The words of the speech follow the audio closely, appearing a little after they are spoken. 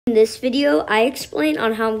In this video, I explain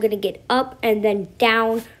on how I'm going to get up and then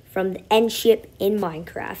down from the end ship in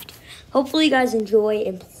Minecraft. Hopefully you guys enjoy,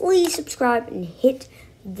 and please subscribe and hit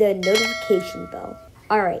the notification bell.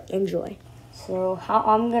 Alright, enjoy. So how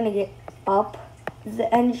I'm going to get up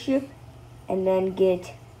the end ship and then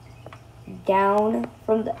get down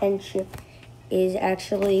from the end ship is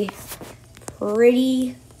actually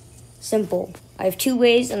pretty simple. I have two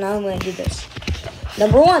ways, and I'm going to do this.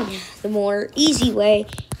 Number one, the more easy way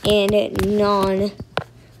and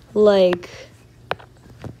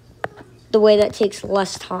the way that takes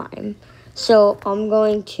less time. So I'm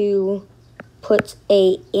going to put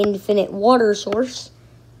a infinite water source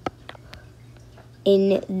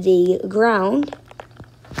in the ground,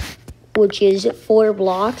 which is 4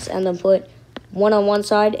 blocks, and then put one on one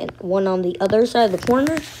side and one on the other side of the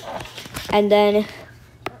corner. And then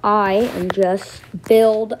I am just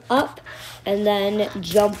build up and then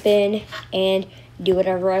jump in and do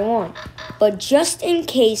whatever I want. But just in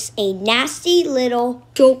case a nasty little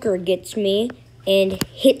shulker gets me and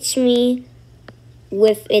hits me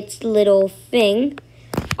with its little thing,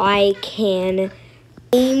 I can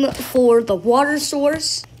aim for the water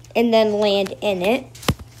source and then land in it,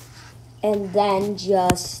 and then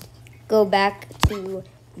just go back to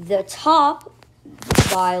the top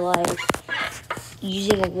by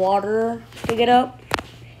using water to get up,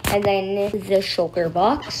 and then the shulker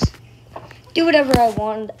box. Do whatever I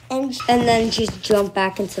want, and then just jump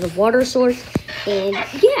back into the water source, and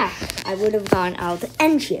yeah, I would have gone out the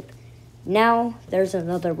end ship. Now, there's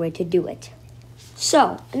another way to do it.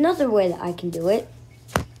 So, another way that I can do it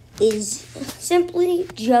is simply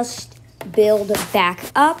just build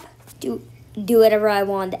back up, do whatever I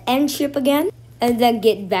want the end ship again, and then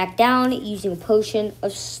get back down using a potion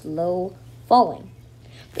of slow falling.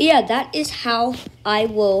 But yeah, that is how I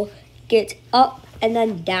will get up and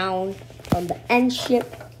then down on the end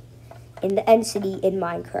ship in the end city in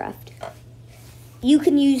Minecraft. You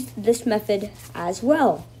can use this method as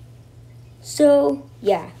well. So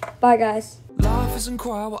yeah, bye guys. Life isn't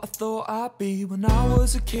quite what I thought I'd be. When I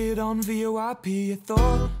was a kid on VOIP, I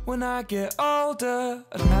thought when I get older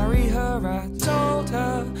I'd marry her. I told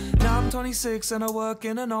her. Now I'm 26 and I work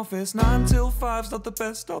in an office. 9 till 5's not the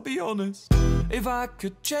best, I'll be honest. If I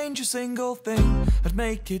could change a single thing, I'd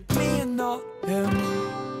make it me and not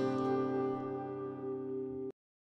him.